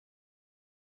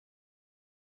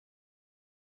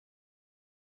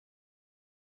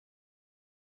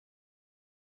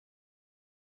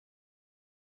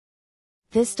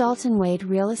This Dalton Wade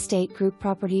Real Estate Group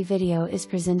property video is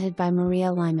presented by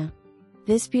Maria Lima.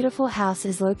 This beautiful house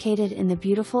is located in the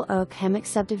beautiful Oak Hammock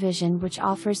subdivision, which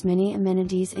offers many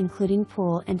amenities including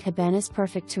pool and cabanas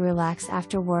perfect to relax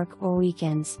after work or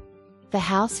weekends. The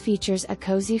house features a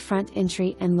cozy front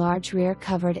entry and large rear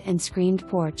covered and screened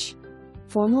porch.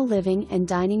 Formal living and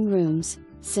dining rooms,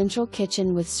 central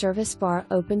kitchen with service bar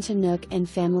open to nook and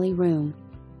family room.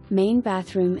 Main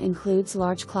bathroom includes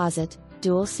large closet,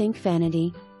 dual sink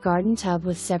vanity, garden tub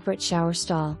with separate shower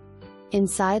stall.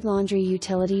 Inside laundry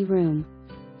utility room.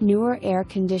 Newer air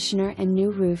conditioner and new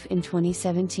roof in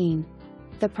 2017.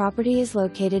 The property is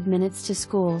located minutes to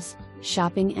schools,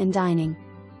 shopping and dining.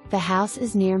 The house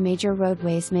is near major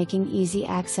roadways, making easy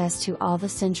access to all the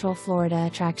Central Florida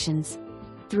attractions.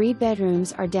 3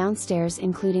 bedrooms are downstairs,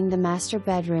 including the master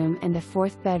bedroom, and the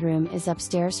 4th bedroom is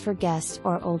upstairs for guests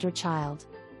or older child.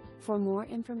 For more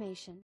information